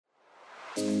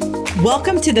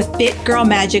Welcome to the Fit Girl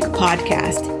Magic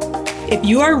podcast. If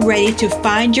you are ready to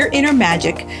find your inner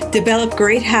magic, develop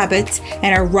great habits,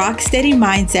 and a rock steady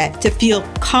mindset to feel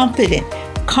confident,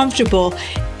 comfortable,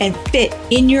 and fit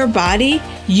in your body,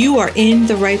 you are in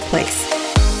the right place.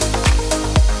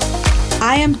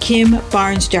 I am Kim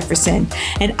Barnes Jefferson,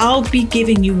 and I'll be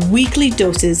giving you weekly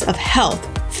doses of health,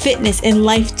 fitness, and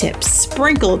life tips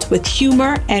sprinkled with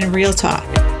humor and real talk.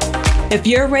 If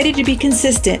you're ready to be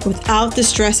consistent without the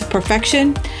stress of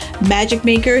perfection, magic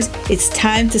makers, it's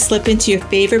time to slip into your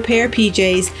favorite pair of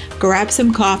PJs, grab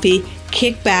some coffee,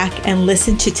 kick back, and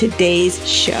listen to today's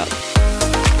show.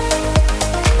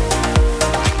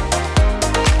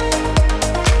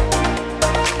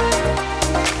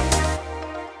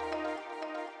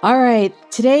 All right,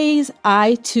 today's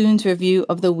iTunes review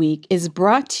of the week is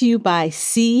brought to you by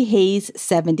C. Hayes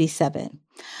 77.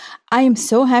 I am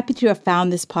so happy to have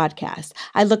found this podcast.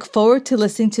 I look forward to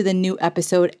listening to the new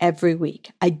episode every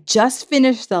week. I just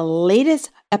finished the latest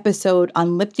episode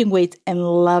on lifting weights and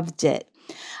loved it.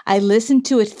 I listened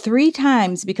to it 3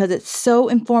 times because it's so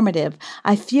informative.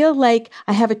 I feel like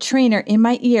I have a trainer in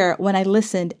my ear when I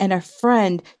listened and a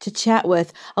friend to chat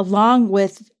with, along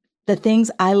with the things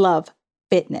I love,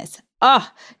 fitness.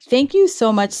 Thank you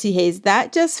so much, C. Hayes.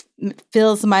 That just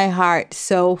fills my heart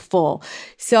so full.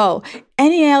 So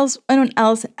anyone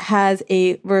else has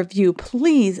a review,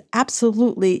 please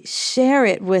absolutely share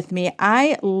it with me.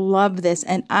 I love this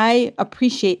and I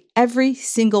appreciate every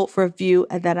single review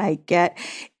that I get.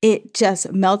 It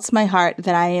just melts my heart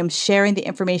that I am sharing the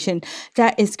information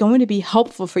that is going to be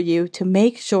helpful for you to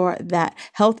make sure that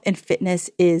health and fitness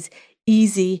is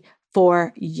easy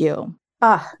for you.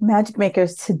 Magic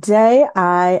makers, today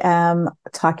I am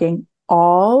talking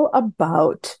all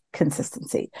about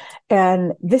consistency.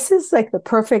 And this is like the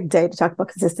perfect day to talk about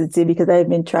consistency because I've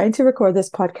been trying to record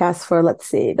this podcast for,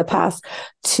 the past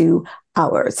 2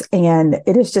 hours. And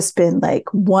it has just been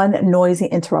like one noisy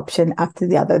interruption after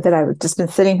the other that I've just been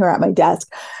sitting here at my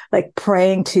desk, like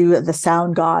praying to the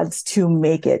sound gods to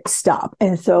make it stop.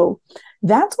 And so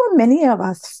that's what many of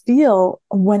us feel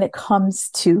when it comes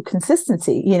to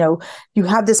consistency. You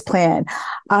have this plan.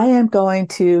 I am going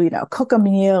to, cook a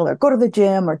meal or go to the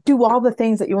gym or do all the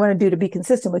things that you want to do to be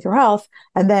consistent with your health.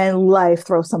 And then life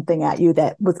throws something at you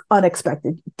that was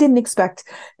unexpected. You didn't expect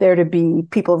there to be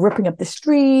people ripping up the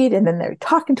street and then they're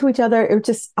talking to each other. It was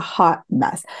just a hot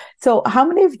mess. So how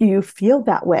many of you feel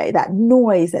that way, that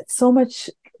noise, that so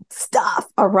much stuff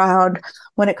around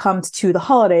when it comes to the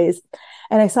holidays?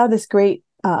 And I saw this great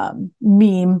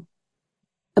meme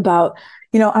about,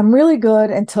 I'm really good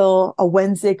until a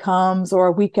Wednesday comes or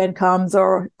a weekend comes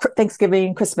or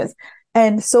Thanksgiving, Christmas.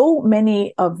 And so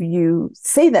many of you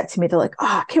say that to me. They're like,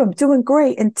 Kim, I'm doing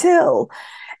great until.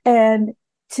 And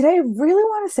today I really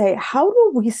want to say, how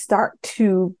do we start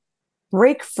to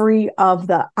break free of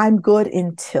the I'm good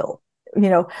until?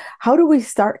 How do we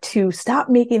start to stop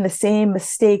making the same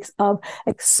mistakes of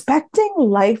expecting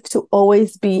life to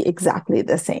always be exactly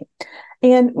the same?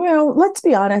 And, let's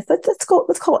be honest, let's call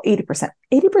it 80%.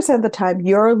 80% of the time,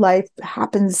 your life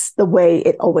happens the way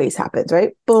it always happens,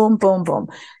 right? Boom, boom, boom.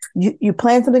 You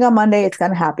plan something on Monday, it's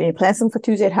going to happen. You plan something for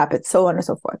Tuesday, it happens, so on and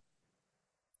so forth.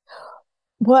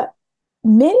 What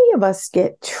many of us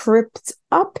get tripped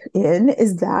up in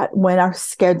is that when our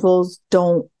schedules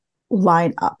don't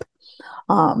line up.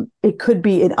 It could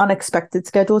be an unexpected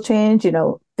schedule change,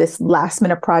 this last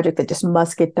minute project that just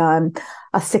must get done,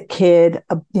 a sick kid,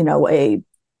 a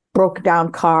broke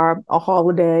down car, a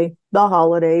holiday, the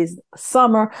holidays,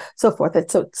 summer, so forth.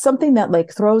 So it's something that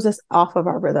throws us off of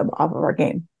our rhythm, off of our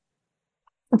game.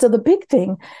 And so the big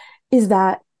thing is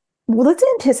that, let's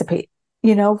anticipate,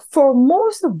 for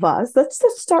most of us, let's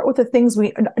just start with the things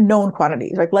known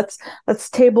quantities, like let's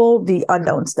table the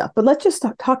unknown stuff, but let's just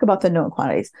talk about the known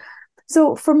quantities.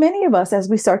 So for many of us, as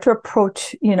we start to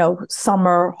approach,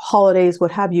 summer, holidays,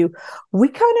 what have you, we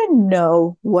kind of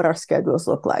know what our schedules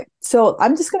look like. So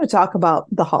I'm just going to talk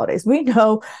about the holidays. We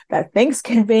know that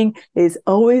Thanksgiving is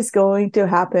always going to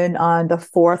happen on the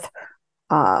 4th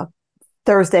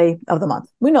Thursday of the month.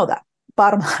 We know that,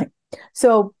 bottom line.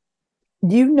 So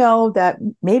that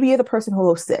maybe you're the person who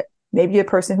hosts it. Maybe you're the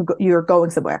person who you're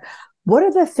going somewhere. What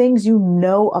are the things you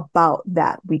know about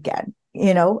that weekend?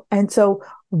 And so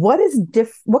what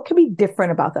can be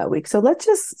different about that week? So let's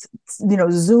just,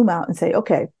 zoom out and say,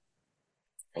 okay,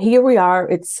 here we are.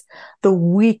 It's the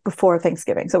week before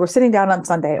Thanksgiving. So we're sitting down on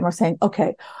Sunday and we're saying,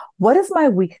 okay, what is my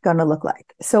week going to look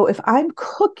like? So if I'm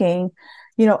cooking,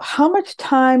 How much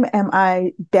time am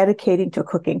I dedicating to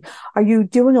cooking? Are you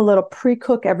doing a little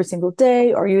pre-cook every single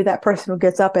day? Or are you that person who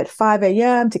gets up at 5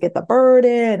 a.m. to get the bird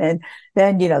in? And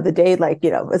then, the day,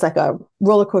 it's like a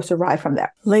roller coaster ride from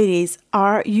there. Ladies,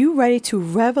 are you ready to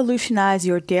revolutionize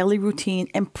your daily routine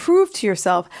and prove to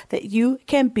yourself that you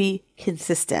can be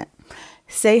consistent?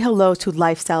 Say hello to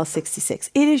Lifestyle 66.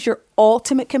 It is your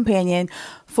ultimate companion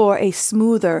for a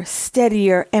smoother,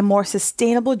 steadier, and more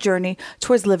sustainable journey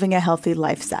towards living a healthy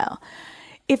lifestyle.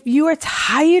 If you are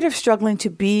tired of struggling to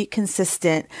be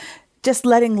consistent, just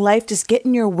letting life just get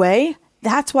in your way,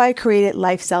 that's why I created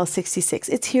Lifestyle 66.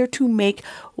 It's here to make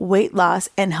weight loss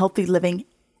and healthy living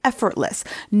effortless.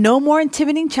 No more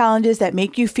intimidating challenges that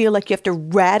make you feel like you have to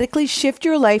radically shift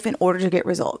your life in order to get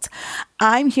results.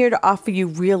 I'm here to offer you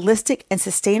realistic and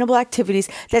sustainable activities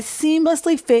that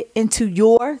seamlessly fit into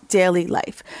your daily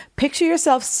life. Picture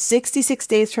yourself 66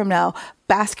 days from now,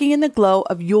 basking in the glow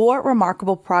of your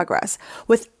remarkable progress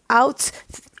without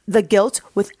the guilt,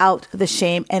 without the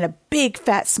shame, and a big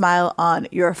fat smile on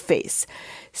your face.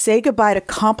 Say goodbye to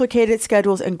complicated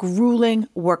schedules and grueling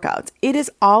workouts. It is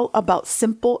all about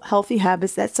simple, healthy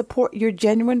habits that support your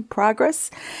genuine progress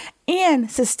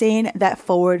and sustain that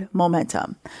forward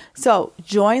momentum. So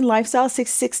join Lifestyle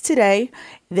 66 today.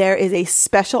 There is a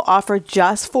special offer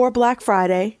just for Black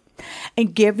Friday,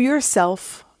 and give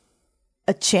yourself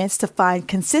a chance to find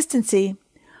consistency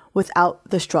without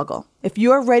the struggle. If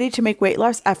you're ready to make weight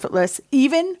loss effortless,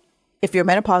 even if you're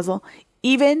menopausal,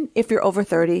 even if you're over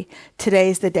 30,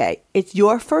 today's the day. It's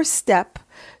your first step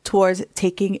towards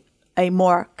taking a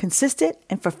more consistent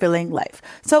and fulfilling life.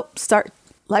 So start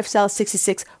Lifestyle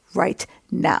 66 right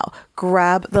now.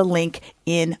 Grab the link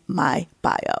in my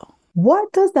bio.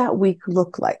 What does that week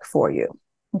look like for you?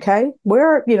 Okay.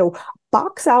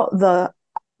 Box out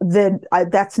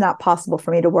that's not possible for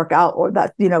me to work out, or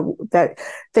that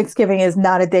Thanksgiving is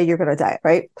not a day you're going to diet,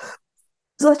 right?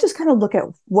 So let's just kind of look at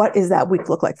what does that week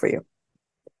look like for you.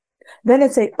 Then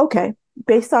I'd say, okay,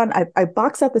 based on, I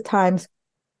box out the times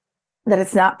that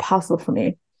it's not possible for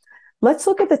me. Let's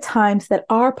look at the times that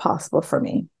are possible for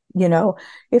me.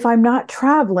 If I'm not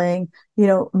traveling,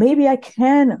 maybe I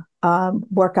can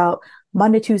work out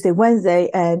Monday, Tuesday, Wednesday,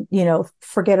 and,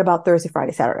 forget about Thursday,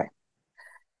 Friday, Saturday.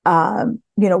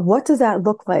 What does that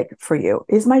look like for you?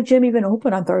 Is my gym even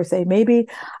open on Thursday? Maybe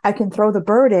I can throw the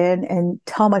bird in and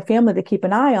tell my family to keep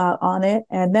an eye out on it.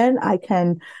 And then I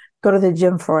can go to the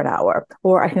gym for an hour,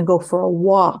 or I can go for a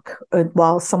walk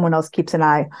while someone else keeps an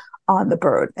eye on the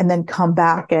bird, and then come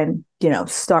back and,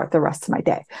 start the rest of my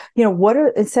day.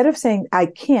 Instead of saying I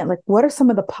can't, like, what are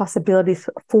some of the possibilities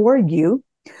for you,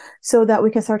 so that we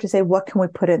can start to say, what can we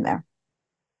put in there?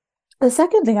 The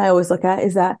second thing I always look at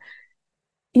is that,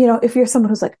 if you're someone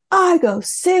who's like, I go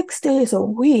 6 days a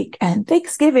week and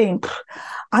Thanksgiving,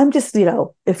 I'm just,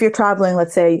 if you're traveling,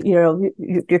 let's say,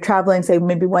 you're traveling, say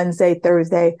maybe Wednesday,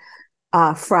 Thursday,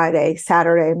 Friday,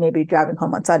 Saturday, maybe driving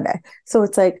home on Sunday. So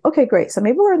it's like, okay, great. So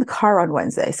maybe we're in the car on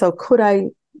Wednesday. So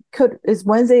is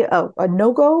Wednesday a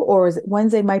no-go, or is it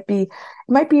Wednesday might be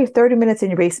 30 minutes in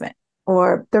your basement,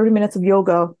 or 30 minutes of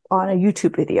yoga on a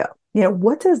YouTube video?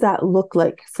 What does that look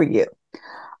like for you?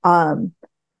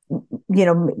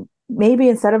 Maybe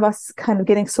instead of us kind of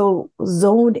getting so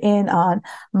zoned in on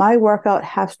my workout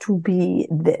has to be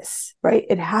this, right?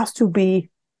 It has to be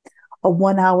a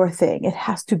 1 hour thing. It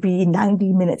has to be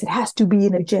 90 minutes. It has to be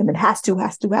in a gym. It has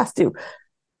to.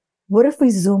 What if we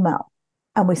zoom out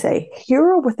and we say, here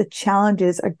are what the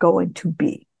challenges are going to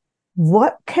be?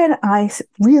 What can I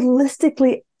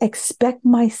realistically expect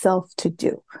myself to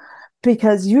do?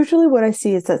 Because usually what I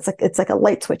see is that it's like a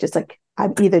light switch. It's like,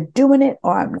 I'm either doing it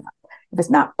or I'm not. If it's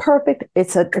not perfect,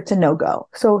 it's a no-go.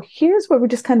 So here's where we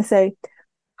just kind of say,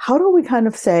 how do we kind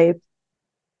of say,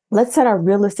 let's set our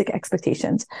realistic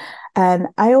expectations. And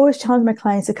I always challenge my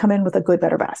clients to come in with a good,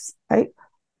 better, best, right?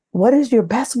 What is your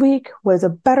best week? What is a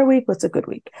better week? What's a good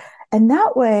week? And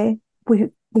that way we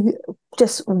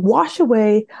just wash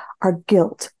away our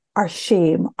guilt, our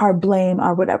shame, our blame,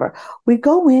 our whatever. We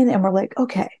go in and we're like,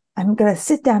 okay, I'm going to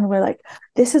sit down and we're like,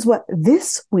 this is what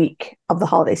this week of the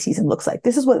holiday season looks like.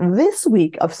 This is what this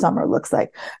week of summer looks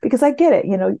like. Because I get it,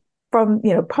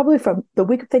 probably from the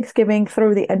week of Thanksgiving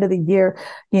through the end of the year,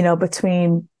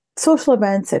 between social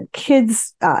events and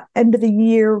kids, end of the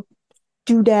year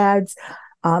doodads,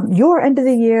 your end of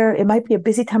the year, it might be a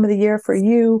busy time of the year for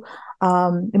you.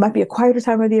 It might be a quieter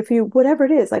time of the year for you, whatever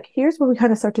it is. Like, here's where we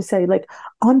kind of start to say, like,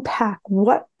 unpack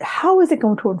how is it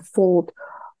going to unfold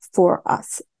for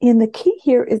us? And the key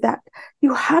here is that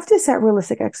you have to set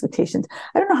realistic expectations.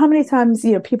 I don't know how many times,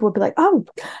 people would be like, oh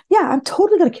yeah, I'm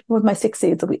totally going to keep up with my 6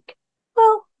 days a week.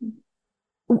 Well,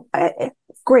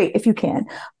 great if you can,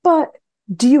 but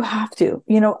do you have to?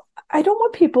 I don't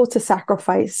want people to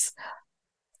sacrifice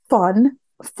fun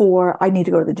for I need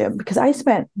to go to the gym, because I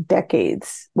spent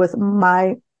decades with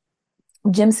my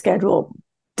gym schedule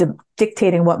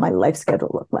dictating what my life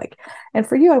schedule looked like. And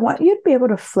for you, I want you to be able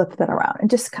to flip that around and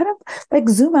just kind of like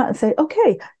zoom out and say,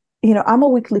 okay, I'm a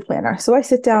weekly planner. So I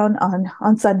sit down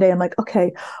on Sunday. I'm like,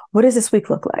 okay, what does this week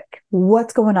look like?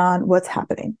 What's going on? What's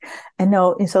happening? And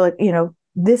so like,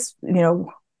 this,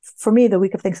 for me, the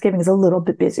week of Thanksgiving is a little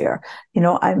bit busier.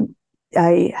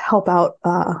 I help out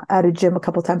at a gym a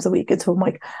couple times a week. And so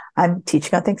I'm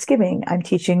teaching on Thanksgiving. I'm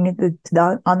teaching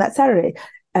on that Saturday.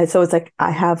 And so it's like,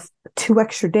 I have 2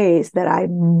 extra days that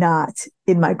I'm not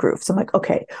in my groove. So I'm like,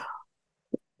 okay,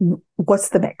 what's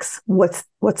the mix? What's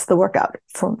the workout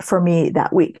for me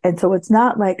that week? And so it's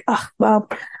not like, oh, well,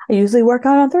 I usually work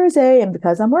out on Thursday, and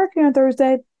because I'm working on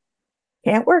Thursday,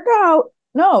 can't work out.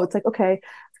 No, it's like, okay,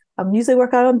 I usually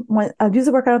work out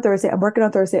on Thursday. I'm working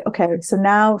on Thursday. Okay, so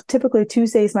now typically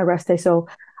Tuesday is my rest day. So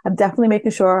I'm definitely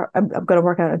making sure I'm going to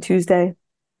work out on Tuesday,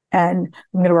 and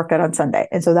I'm going to work out on Sunday.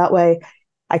 And so that way,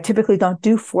 I typically don't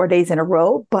do 4 days in a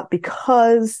row, but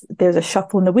because there's a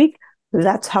shuffle in the week,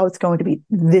 that's how it's going to be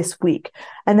this week.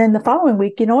 And then the following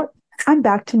week, you know what? I'm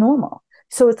back to normal.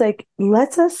 So it's like,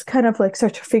 let's us kind of like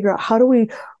start to figure out, how do we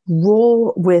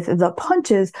roll with the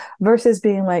punches versus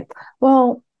being like,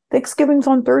 well, Thanksgiving's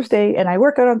on Thursday and I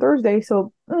work out on Thursday,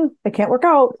 so I can't work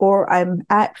out, or I'm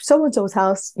at so-and-so's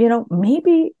house.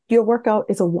 Maybe your workout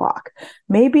is a walk.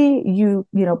 Maybe you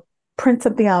print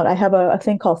something out. I have a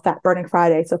thing called Fat Burning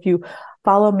Friday. So if you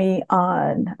follow me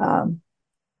on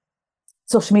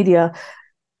social media,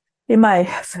 I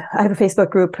have a Facebook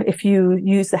group. If you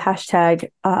use the hashtag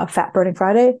Fat Burning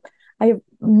Friday, I have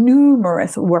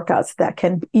numerous workouts that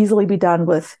can easily be done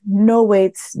with no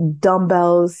weights,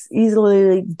 dumbbells,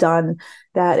 easily done,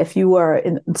 that if you are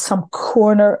in some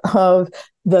corner of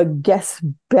the guest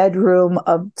bedroom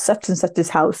of such and such's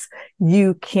house,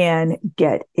 you can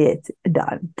get it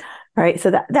done. Right.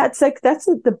 So that's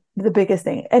the biggest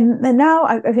thing. And now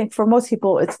I think for most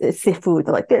people, it's the food.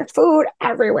 They're like, there's food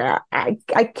everywhere. I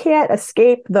can't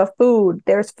escape the food.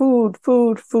 There's food.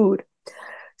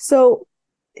 So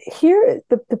here,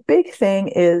 the big thing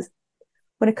is,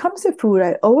 when it comes to food,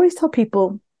 I always tell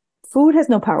people, food has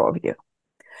no power over you.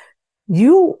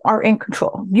 You are in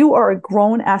control. You are a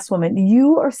grown ass woman.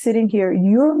 You are sitting here.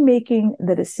 You're making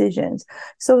the decisions.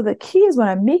 So the key is, when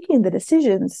I'm making the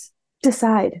decisions,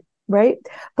 decide, right?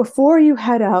 Before you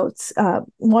head out,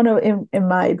 in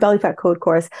my Belly Fat Code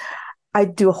course, I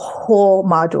do a whole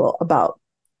module about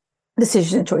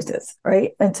decisions and choices,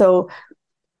 right? And so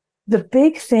the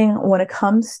big thing when it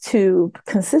comes to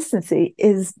consistency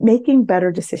is making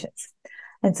better decisions.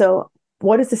 And so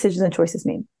what does decisions and choices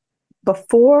mean?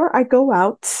 Before I go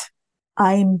out,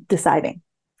 I'm deciding,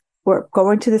 we're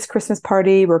going to this Christmas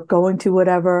party, we're going to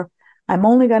whatever, I'm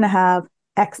only going to have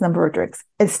X number of drinks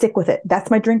and stick with it.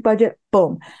 That's my drink budget.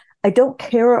 Boom. I don't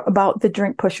care about the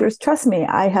drink pushers. Trust me,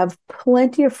 I have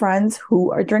plenty of friends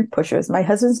who are drink pushers. My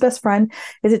husband's best friend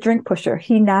is a drink pusher.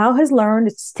 He now has learned,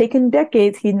 it's taken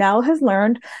decades, he now has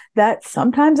learned that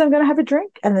sometimes I'm going to have a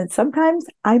drink and then sometimes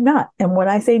I'm not. And when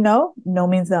I say no, no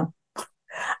means no.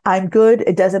 I'm good.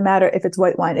 It doesn't matter if it's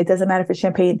white wine. It doesn't matter if it's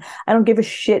champagne. I don't give a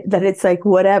shit that it's like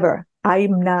whatever.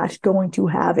 I'm not going to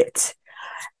have it.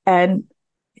 And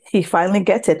he finally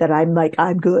gets it that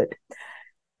I'm good.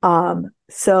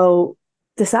 So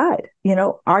decide,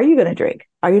 are you going to drink?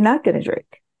 Are you not going to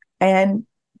drink? And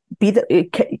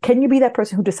can you be that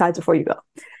person who decides before you go?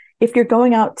 If you're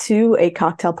going out to a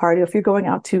cocktail party, if you're going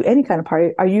out to any kind of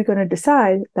party, are you going to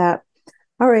decide that,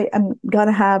 all right, I'm going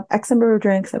to have X number of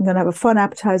drinks. I'm going to have a fun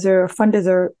appetizer, a fun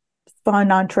dessert,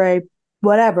 fun entree,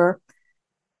 whatever,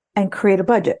 and create a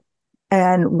budget.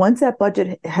 And once that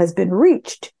budget has been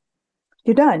reached,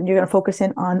 you're done. You're going to focus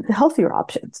in on the healthier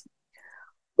options.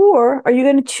 Or are you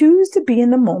going to choose to be in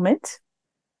the moment?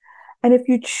 And if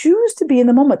you choose to be in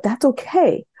the moment, that's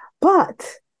okay. But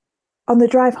on the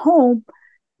drive home,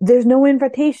 there's no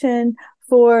invitation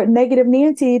for negative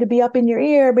Nancy to be up in your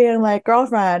ear being like,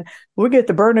 girlfriend, we get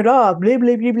to burn it off, blah,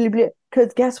 blah, blah, blah, blah.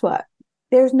 Because guess what?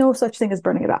 There's no such thing as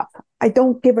burning it off. I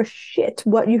don't give a shit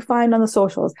what you find on the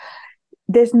socials.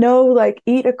 There's no like,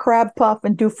 eat a crab puff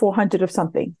and do 400 of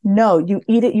something. No, you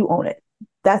eat it, you own it.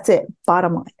 That's it.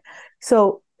 Bottom line.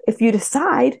 So if you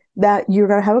decide that you're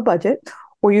going to have a budget,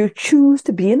 or you choose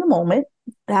to be in the moment,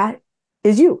 that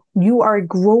is you. You are a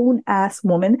grown ass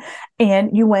woman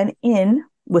and you went in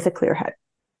with a clear head.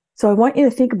 So I want you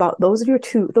to think about that's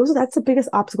the biggest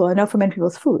obstacle I know for many people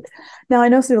is food. Now I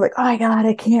know some people are like, oh my God,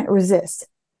 I can't resist.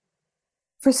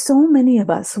 For so many of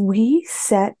us, we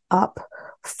set up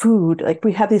food, like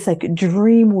we have this like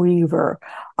dream weaver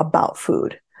about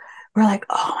food. We're like,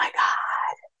 oh my God.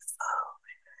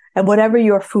 And whatever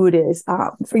your food is,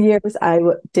 for years I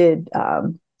was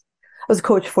a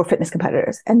coach for fitness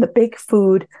competitors, and the big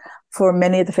food for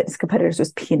many of the fitness competitors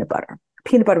was peanut butter.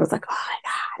 Peanut butter was like, oh my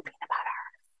God, peanut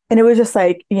butter. And it was just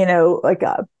like, like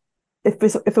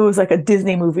if it was like a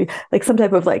Disney movie, like some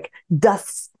type of like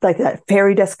dust, like that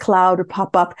fairy dust cloud would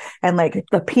pop up, and like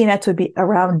the peanuts would be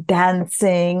around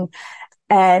dancing.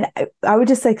 And I would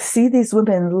just like see these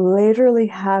women literally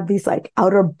have these like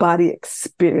outer body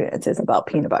experiences about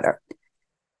peanut butter.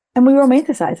 And we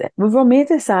romanticize it. We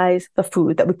romanticize the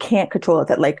food that we can't control,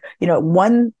 that like,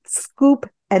 one scoop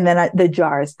and then the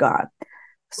jar is gone.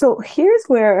 So here's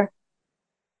where,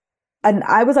 and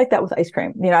I was like that with ice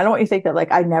cream. I don't want you to think that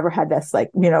like I never had this like,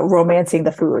 romancing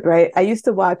the food, right? I used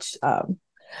to watch, I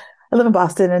live in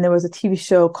Boston, and there was a TV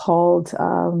show called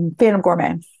Phantom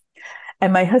Gourmet.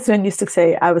 And my husband used to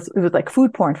say it was like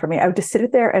food porn for me. I would just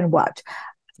sit there and watch.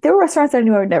 There were restaurants I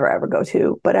knew I would never ever go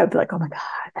to, but I would be like, oh my God,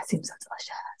 that seems so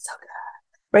delicious. So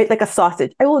good. Right? Like a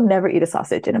sausage. I will never eat a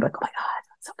sausage. And I'm like, oh my God,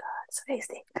 that's so good. So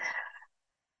tasty.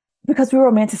 Because we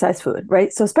romanticize food,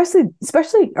 right? So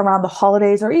especially around the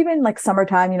holidays, or even like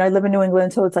summertime, I live in New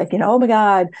England. So it's like, oh my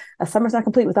God, a summer's not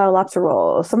complete without a lobster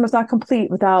roll. A summer's not complete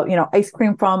without, ice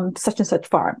cream from such and such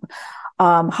farm.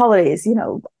 Holidays,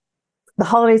 the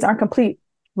holidays aren't complete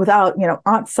without,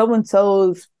 Aunt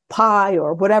so-and-so's pie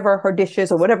or whatever her dish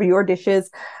is, or whatever your dish is.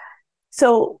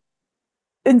 So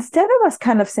instead of us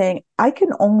kind of saying, I can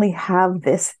only have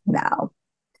this now,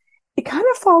 it kind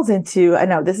of falls into, I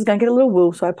know this is going to get a little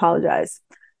woo, so I apologize.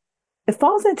 It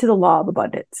falls into the law of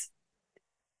abundance.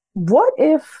 What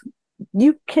if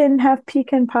you can have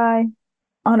pecan pie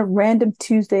on a random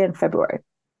Tuesday in February,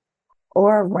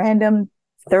 or a random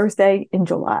Thursday in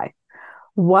July?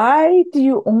 Why do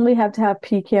you only have to have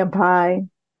pecan pie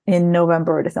in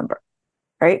November or December,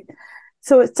 right?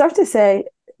 So it starts to say,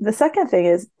 the second thing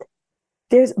is,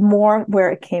 there's more where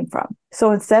it came from.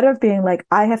 So instead of being like,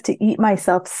 I have to eat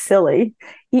myself silly,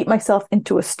 eat myself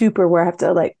into a stupor where I have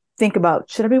to like think about,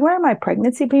 should I be wearing my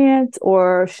pregnancy pants,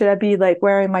 or should I be like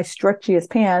wearing my stretchiest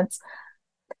pants?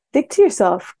 Think to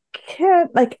yourself,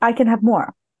 I can have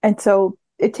more. And so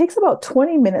it takes about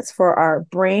 20 minutes for our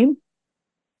brain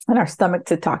and our stomach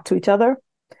to talk to each other.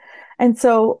 And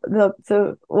so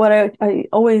what I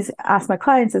always ask my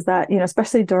clients is that,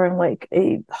 especially during like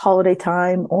a holiday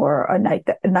time or a night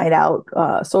out,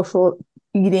 social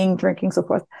eating, drinking, so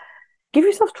forth, give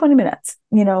yourself 20 minutes,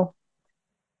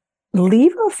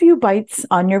 leave a few bites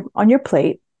on your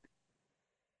plate.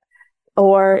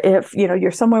 Or if, you're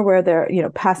somewhere where they're,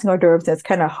 passing hors d'oeuvres, and it's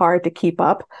kind of hard to keep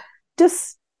up,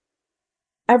 just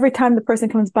every time the person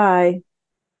comes by,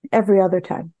 every other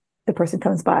time the person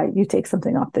comes by, you take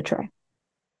something off the tray.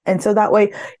 And so that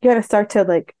way you got to start to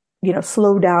like,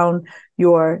 slow down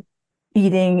your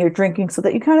eating, your drinking, so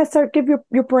that you kind of start give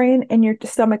your brain and your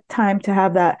stomach time to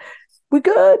have that we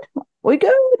good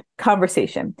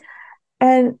conversation.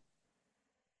 And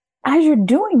as you're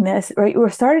doing this, right, we're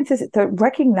starting to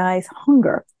recognize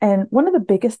hunger. And one of the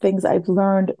biggest things I've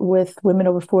learned with women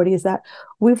over 40 is that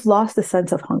we've lost the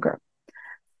sense of hunger.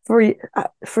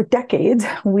 For decades,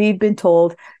 we've been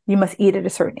told you must eat at a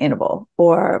certain interval,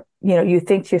 or, you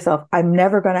think to yourself, I'm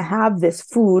never going to have this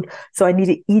food, so I need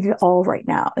to eat it all right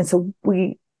now. And so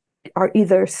we are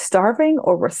either starving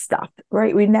or we're stuffed,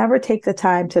 right? We never take the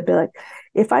time to be like,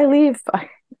 if I leave a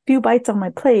few bites on my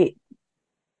plate,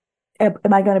 am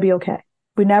I going to be okay?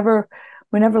 We never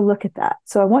look at that.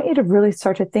 So I want you to really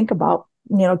start to think about,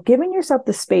 giving yourself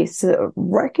the space to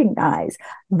recognize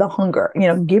the hunger,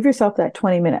 give yourself that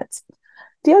 20 minutes.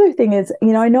 The other thing is,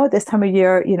 I know at this time of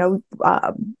year,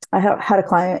 I had a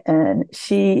client, and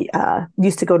she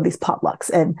used to go to these potlucks,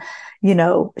 and,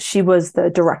 she was the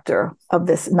director of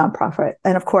this nonprofit.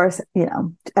 And of course,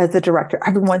 as the director,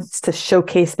 everyone wants to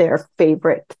showcase their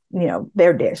favorite,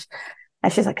 their dish.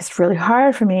 And she's like, it's really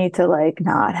hard for me to like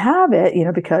not have it,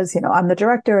 because, I'm the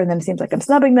director, and then it seems like I'm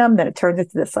snubbing them. Then it turns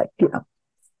into this like,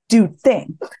 dude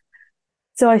thing.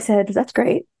 So I said, that's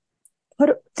great.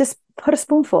 Just put a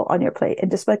spoonful on your plate,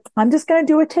 and just like, I'm just going to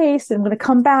do a taste, and I'm going to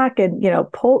come back and,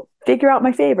 figure out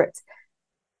my favorites.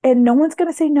 And no one's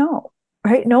going to say no,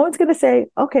 right? No one's going to say,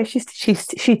 okay,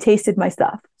 she tasted my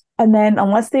stuff. And then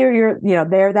unless they're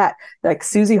that like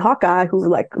Susie Hawkeye who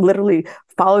like literally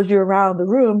follows you around the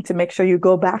room to make sure you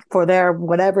go back for their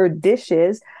whatever dish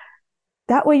is,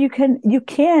 that way you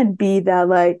can be the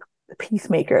like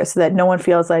peacemaker, so that no one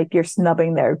feels like you're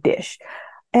snubbing their dish.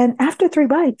 And after 3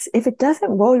 bites, if it doesn't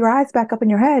roll your eyes back up in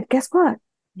your head, guess what?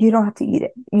 You don't have to eat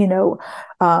it.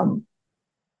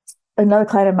 another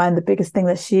client of mine, the biggest thing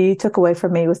that she took away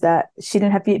from me was that she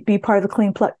didn't have to be part of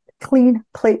the clean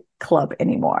plate club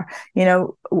anymore.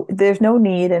 There's no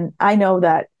need. And I know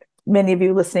that many of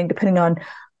you listening, depending on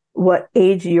what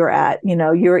age you're at,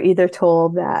 you're either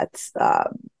told that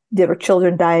there were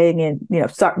children dying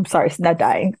and, sorry, not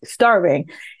dying, starving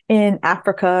in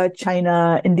Africa,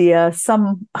 China, India,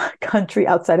 some country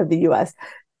outside of the US.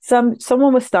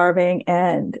 Someone was starving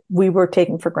and we were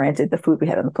taking for granted the food we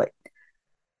had on the plate.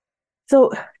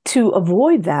 So to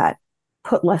avoid that,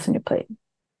 put less on your plate.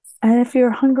 And if you're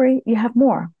hungry, you have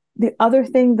more. The other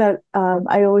thing that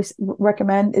I always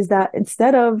recommend is that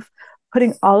instead of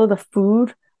putting all of the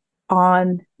food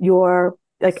on your,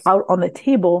 out on the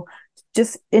table,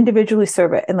 just individually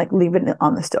serve it and leave it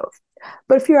on the stove.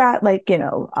 But if you're at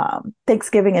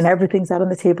Thanksgiving and everything's out on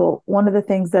the table, one of the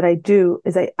things that I do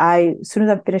is I as soon as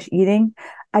I'm finished eating,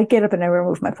 I get up and I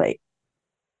remove my plate.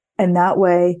 And that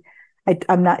way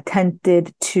I'm not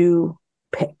tempted to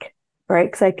pick,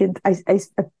 right? Because I've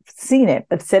seen it.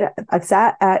 I've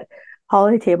sat at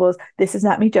holiday tables. This is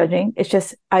not me judging. It's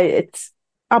just it's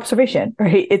observation,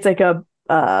 right? It's like a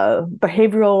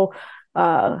behavioral.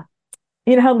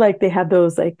 How they have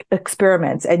those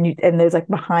experiments and there's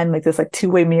behind this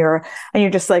two-way mirror and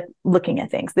you're just looking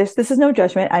at things. This is no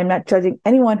judgment. I'm not judging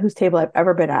anyone whose table I've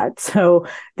ever been at. So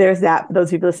there's that for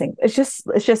those people listening.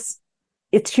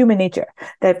 It's human nature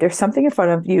that if there's something in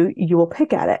front of you, you will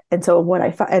pick at it. And so what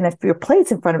I find, and if your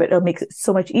plate's in front of it, it'll make it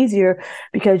so much easier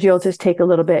because you'll just take a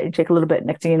little bit and take a little bit.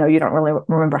 Next thing you know, you don't really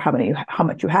remember how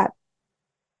much you had.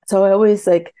 So I always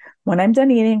when I'm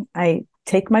done eating, I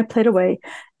take my plate away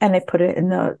and I put it in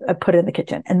the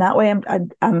kitchen. And that way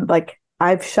I'm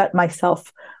I've shut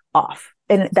myself off.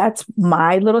 And that's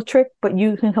my little trick, but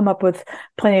you can come up with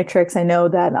plenty of tricks. I know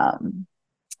that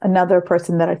another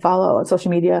person that I follow on social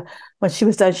media, when she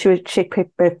was done, she would shake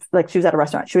paper, she was at a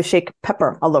restaurant, she would shake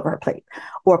pepper all over her plate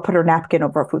or put her napkin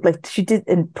over her food. She did,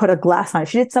 and put a glass on it.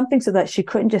 She did something so that she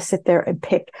couldn't just sit there and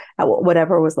pick at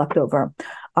whatever was left over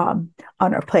on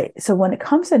her plate. So when it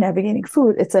comes to navigating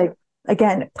food, it's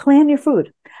again, plan your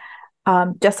food.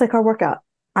 Just like our workout.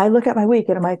 I look at my week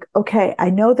and I'm like, okay, I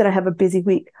know that I have a busy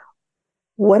week.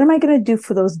 What am I going to do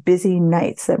for those busy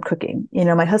nights that I'm cooking?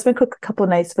 My husband cooked a couple of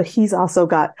nights, but he's also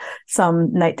got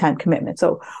some nighttime commitment.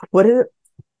 So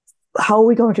how are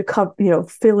we going to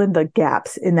fill in the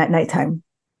gaps in that nightimes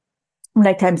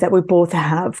that we both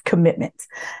have commitments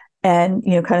and,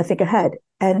 kind of think ahead.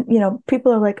 And,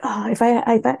 people are like, oh, if I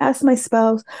ask my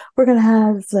spouse, we're going to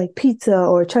have pizza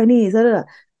or Chinese, blah, blah, blah.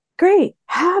 Great,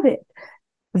 have it.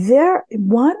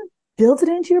 One, build it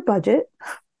into your budget.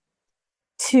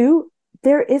 Two,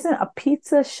 there isn't a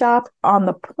pizza shop on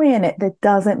the planet that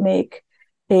doesn't make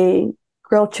a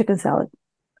grilled chicken salad.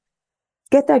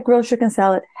 Get that grilled chicken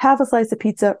salad, have a slice of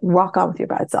pizza, rock on with your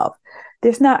bad self.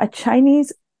 There's not a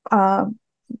Chinese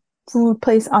food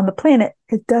place on the planet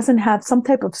that doesn't have some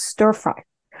type of stir fry.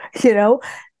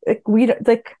 We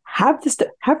have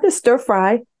the stir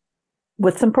fry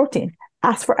with some protein.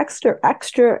 Ask for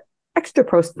extra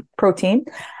protein,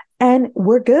 and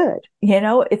we're good.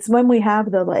 It's when we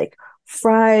have the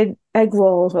fried egg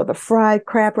rolls or the fried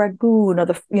crab ragoon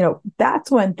or that's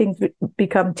when things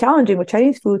become challenging with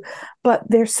Chinese food. But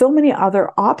there's so many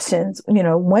other options,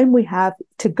 when we have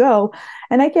to go.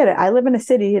 And I get it. I live in a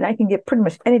city and I can get pretty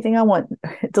much anything I want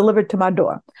delivered to my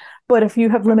door. But if you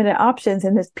have limited options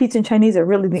and this pizza and Chinese are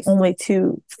really the only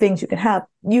two things you can have,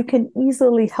 you can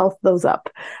easily health those up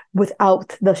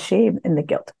without the shame and the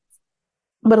guilt.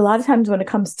 But a lot of times when it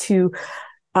comes to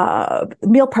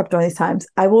meal prep during these times,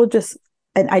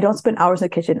 and I don't spend hours in the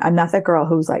kitchen. I'm not that girl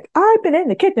who's I've been in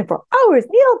the kitchen for hours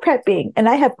meal prepping and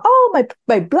I have all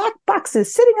my black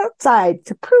boxes sitting outside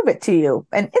to prove it to you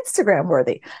and Instagram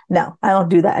worthy. No, I don't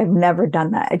do that. I've never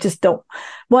done that. I just don't.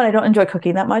 One, I don't enjoy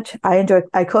cooking that much. I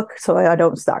cook so I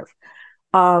don't starve.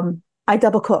 I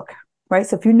double cook, right?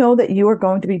 So if you know that you are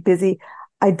going to be busy,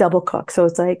 I double cook. So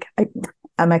it's I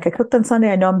cooked on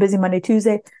Sunday. I know I'm busy Monday,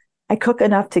 Tuesday. I cook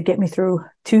enough to get me through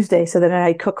Tuesday so that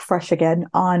I cook fresh again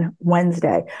on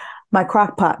Wednesday. My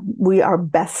crock pot, we are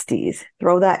besties.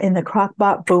 Throw that in the crock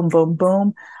pot, boom, boom,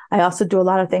 boom. I also do a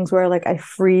lot of things where I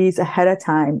freeze ahead of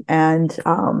time. And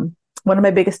one of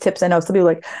my biggest tips, I know some people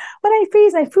when I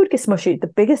freeze, my food gets mushy. The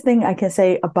biggest thing I can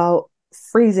say about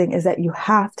freezing is that you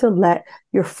have to let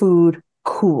your food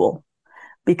cool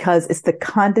because it's the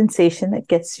condensation that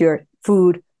gets your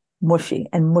food mushy,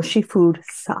 and mushy food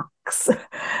sucks.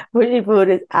 Mushy food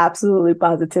is absolutely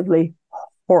positively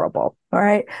horrible. All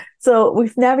right. So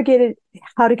we've navigated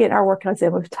how to get our workouts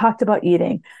in. We've talked about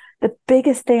eating. The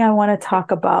biggest thing I want to talk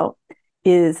about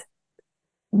is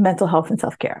mental health and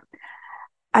self-care.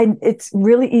 it's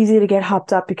really easy to get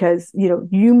hopped up because,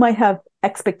 you might have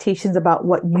expectations about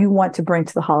what you want to bring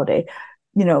to the holiday.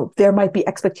 There might be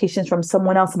expectations from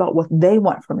someone else about what they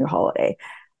want from your holiday.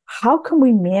 How can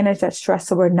we manage that stress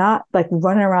so we're not like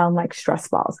running around like stress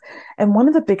balls? And one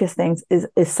of the biggest things is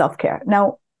self-care.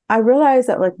 Now, I realize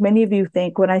that like many of you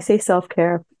think when I say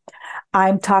self-care,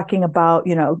 I'm talking about,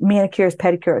 manicures,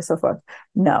 pedicures, so forth.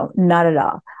 No, not at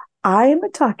all. I'm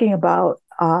talking about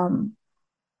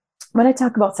when I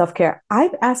talk about self-care,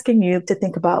 I'm asking you to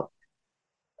think about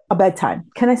a bedtime.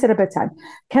 Can I set a bedtime?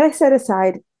 Can I set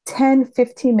aside 10,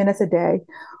 15 minutes a day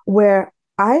where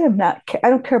I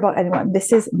don't care about anyone.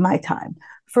 This is my time.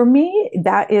 For me,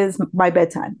 that is my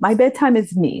bedtime. My bedtime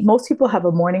is me. Most people have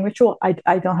a morning ritual. I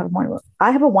don't have a morning ritual. I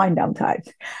have a wind down time.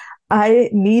 I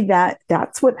need that.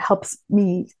 That's what helps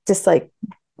me just like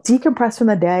decompress from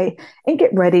the day and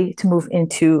get ready to move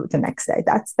into the next day.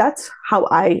 That's how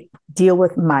I deal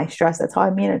with my stress. That's how I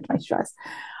manage my stress.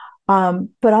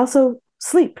 But also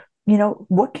sleep.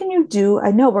 What can you do?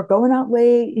 I know we're going out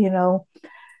late.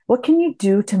 What can you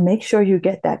do to make sure you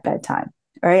get that bedtime?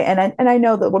 Right. And I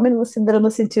know the women that I'm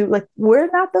listening to, like, we're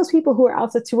not those people who are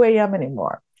out at 2 a.m.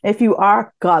 anymore. If you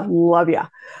are, God love you.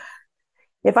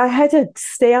 If I had to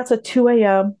stay out till 2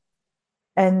 a.m.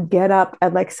 and get up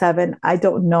at like 7, I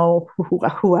don't know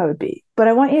who I would be. But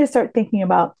I want you to start thinking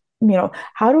about,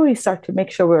 how do we start to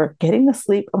make sure we're getting the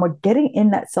sleep and we're getting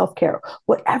in that self-care,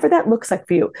 whatever that looks like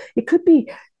for you. It could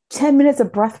be 10 minutes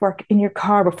of breath work in your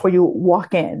car before you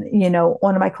walk in.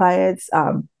 One of my clients,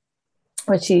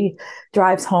 when she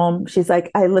drives home, she's like,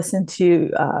 I listen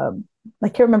to, I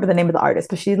can't remember the name of the artist,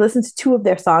 but she listens to 2 of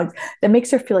their songs that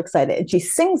makes her feel excited. And she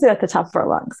sings it at the top of her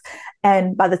lungs.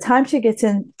 And by the time she gets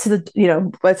into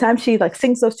by the time she like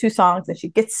sings those 2 songs and she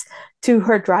gets to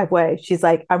her driveway, she's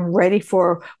like, I'm ready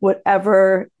for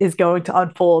whatever is going to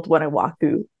unfold when I walk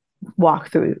through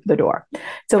the door.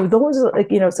 So those are like,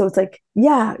 so it's like,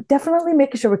 yeah, definitely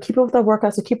making sure we're keeping with our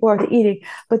workouts, we keep with our eating,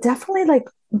 but definitely like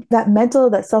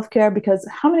that self-care, because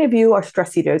how many of you are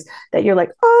stress eaters that you're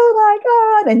like, oh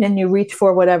my God, and then you reach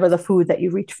for whatever the food that you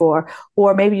reach for,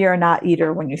 or maybe you're a not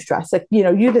eater when you stress, like, you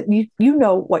know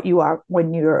what you are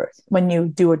when you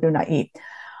do or do not eat.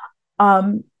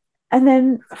 And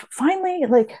then finally,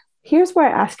 like, here's where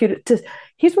I ask you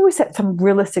here's where we set some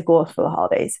realistic goals for the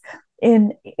holidays.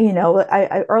 And,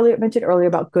 I mentioned earlier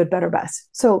about good, better, best.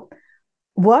 So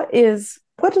what does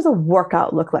a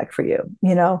workout look like for you?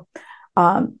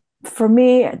 For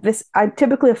me, I'm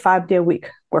typically a 5-day a week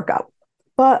workout,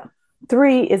 but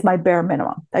 3 is my bare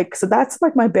minimum. Like, so that's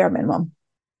like my bare minimum.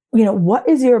 What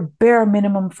is your bare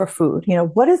minimum for food?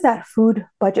 What is that food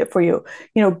budget for you?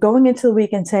 Going into the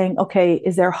week and saying, okay,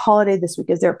 is there a holiday this week?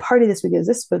 Is there a party this week? Is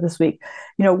this for this week?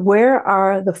 Where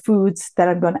are the foods that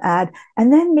I'm going to add?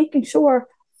 And then making sure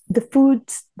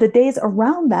the days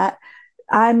around that,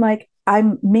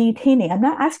 I'm maintaining. I'm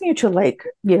not asking you to like,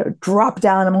 drop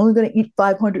down. I'm only going to eat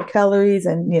 500 calories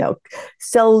and,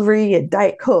 celery and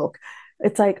Diet Coke.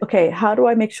 It's like, okay, how do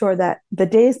I make sure that the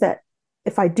days that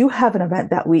if I do have an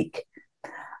event that week,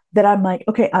 that I'm like,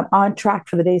 okay, I'm on track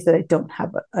for the days that I don't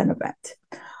have an event.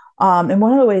 And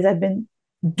one of the ways I've been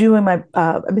doing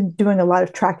a lot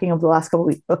of tracking over the last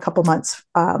couple months,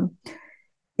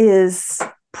 is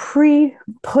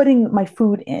putting my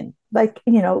food in. Like,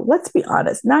 let's be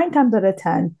honest, 9 times out of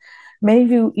 10, many of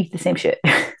you eat the same shit.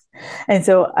 And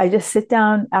so I just sit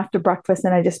down after breakfast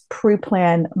and I just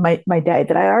pre-plan my day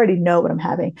that I already know what I'm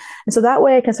having. And so that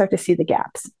way I can start to see the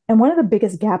gaps. And one of the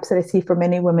biggest gaps that I see for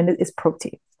many women is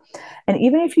protein. And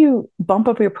even if you bump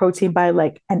up your protein by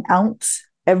like an ounce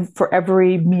for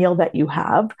every meal that you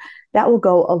have, that will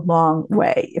go a long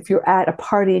way. If you're at a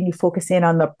party and you focus in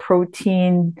on the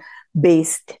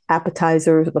protein-based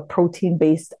appetizers, the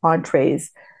protein-based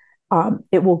entrees,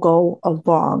 it will go a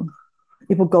long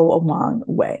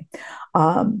way.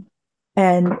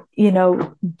 And,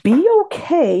 be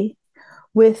okay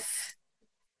with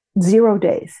 0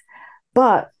 days,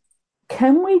 but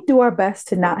can we do our best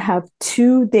to not have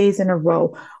 2 days in a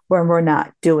row where we're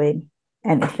not doing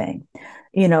anything?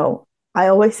 I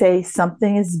always say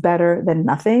something is better than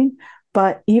nothing,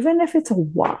 but even if it's a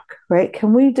walk, right?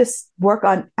 Can we just work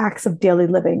on acts of daily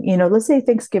living? Let's say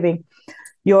Thanksgiving,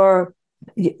 you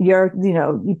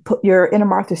put your inner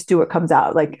Martha Stewart comes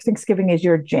out, like Thanksgiving is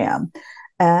your jam.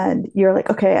 And you're like,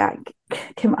 okay,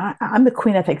 I'm the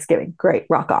queen of Thanksgiving. Great,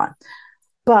 rock on.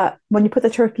 But when you put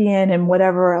the turkey in and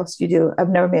whatever else you do, I've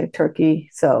never made a turkey,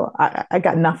 so I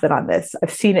got nothing on this.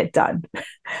 I've seen it done.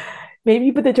 Maybe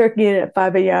you put the turkey in at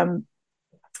 5 a.m.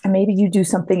 and maybe you do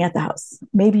something at the house.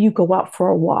 Maybe you go out for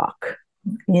a walk.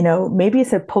 Maybe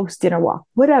it's a post-dinner walk,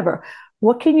 whatever.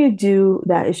 what can you do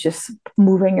that is just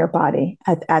moving your body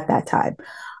at that time?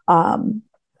 I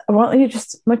want you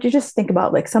just think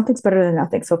about like something's better than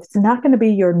nothing. So if it's not going to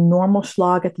be your normal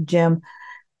slog at the gym,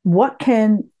 what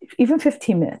can even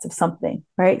 15 minutes of something,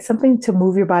 right? Something to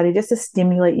move your body, just to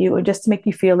stimulate you and just to make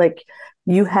you feel like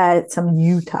you had some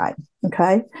you time.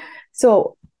 Okay.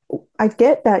 So I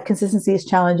get that consistency is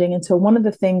challenging. And so one of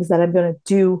the things that I'm going to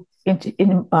do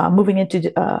moving into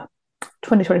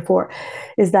 2024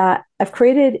 is that I've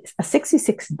created a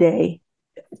 66-day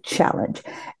challenge.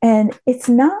 And it's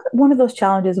not one of those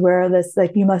challenges where this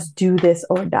like you must do this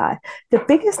or die. The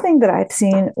biggest thing that I've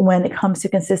seen when it comes to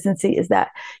consistency is that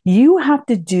you have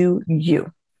to do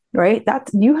you. Right?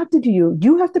 You have to do you.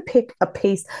 You have to pick a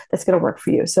pace that's going to work for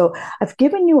you. So I've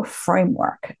given you a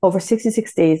framework over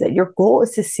 66 days that your goal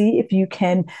is to see if you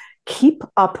can keep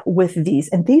up with these.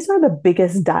 And these are the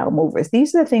biggest dial movers.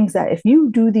 These are the things that if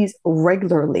you do these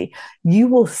regularly, you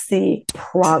will see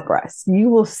progress. You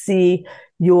will see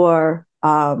your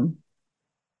you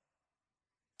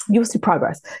will see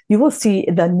progress. You will see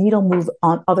the needle move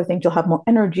on other things. You'll have more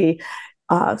energy,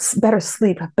 better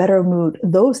sleep, better mood.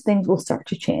 Those things will start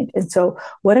to change. And so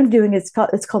what I'm doing is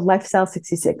it's called Lifestyle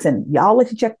 66. And y'all like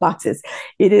to check boxes.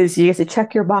 It is, you get to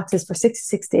check your boxes for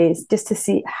 66 days just to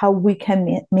see how we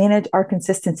can manage our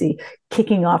consistency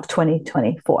kicking off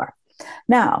 2024.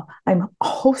 Now, I'm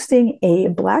hosting a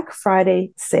Black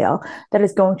Friday sale that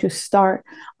is going to start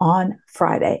on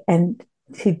Friday. And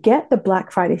to get the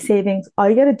Black Friday savings, all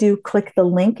you got to do, click the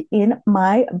link in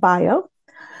my bio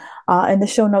in the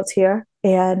show notes here,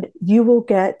 and you will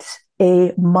get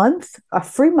a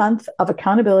free month of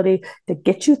accountability to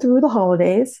get you through the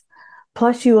holidays.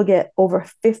 Plus, you will get over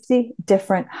 50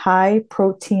 different high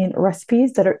protein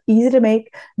recipes that are easy to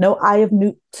make, no eye of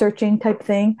newt searching type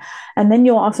thing. And then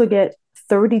you'll also get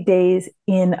 30 days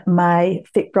in my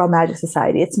Fit Girl Magic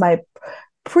Society. It's my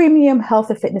premium health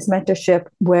and fitness mentorship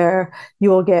where you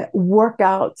will get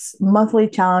workouts, monthly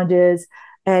challenges,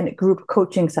 and group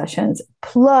coaching sessions,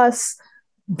 plus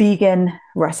vegan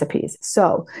recipes.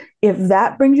 So if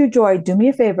that brings you joy, do me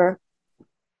a favor,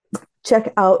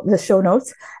 check out the show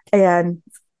notes and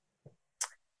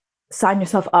sign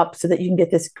yourself up so that you can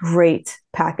get this great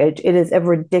package. It is a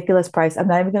ridiculous price. I'm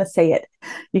not even going to say it.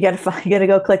 You got to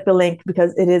go click the link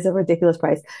because it is a ridiculous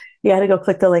price. You got to go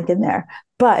click the link in there.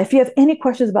 But if you have any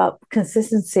questions about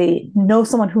consistency, know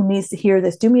someone who needs to hear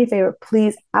this, do me a favor,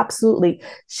 please absolutely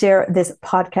share this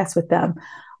podcast with them.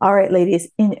 All right, ladies,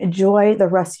 enjoy the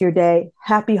rest of your day.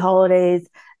 Happy holidays.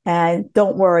 And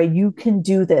don't worry, you can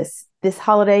do this. This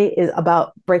holiday is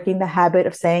about breaking the habit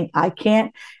of saying I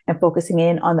can't and focusing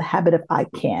in on the habit of I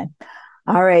can.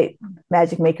 All right,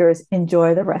 Magic Makers,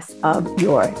 enjoy the rest of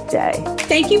your day.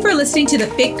 Thank you for listening to the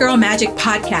Fit Girl Magic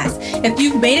podcast. If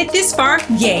you've made it this far,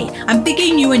 yay. I'm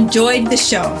thinking you enjoyed the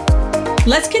show.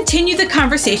 Let's continue the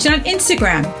conversation on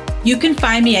Instagram. You can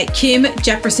find me at Kim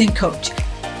Jefferson Coach.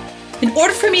 In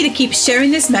order for me to keep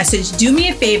sharing this message, do me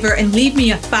a favor and leave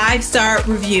me a 5-star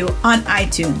review on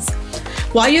iTunes.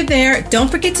 While you're there, don't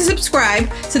forget to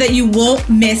subscribe so that you won't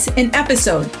miss an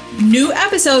episode. New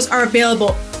episodes are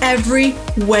available every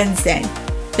Wednesday.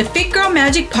 The Fit Girl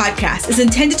Magic podcast is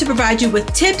intended to provide you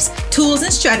with tips, tools,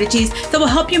 and strategies that will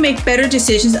help you make better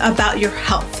decisions about your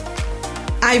health.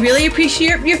 I really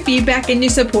appreciate your feedback and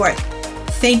your support.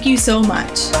 Thank you so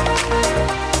much.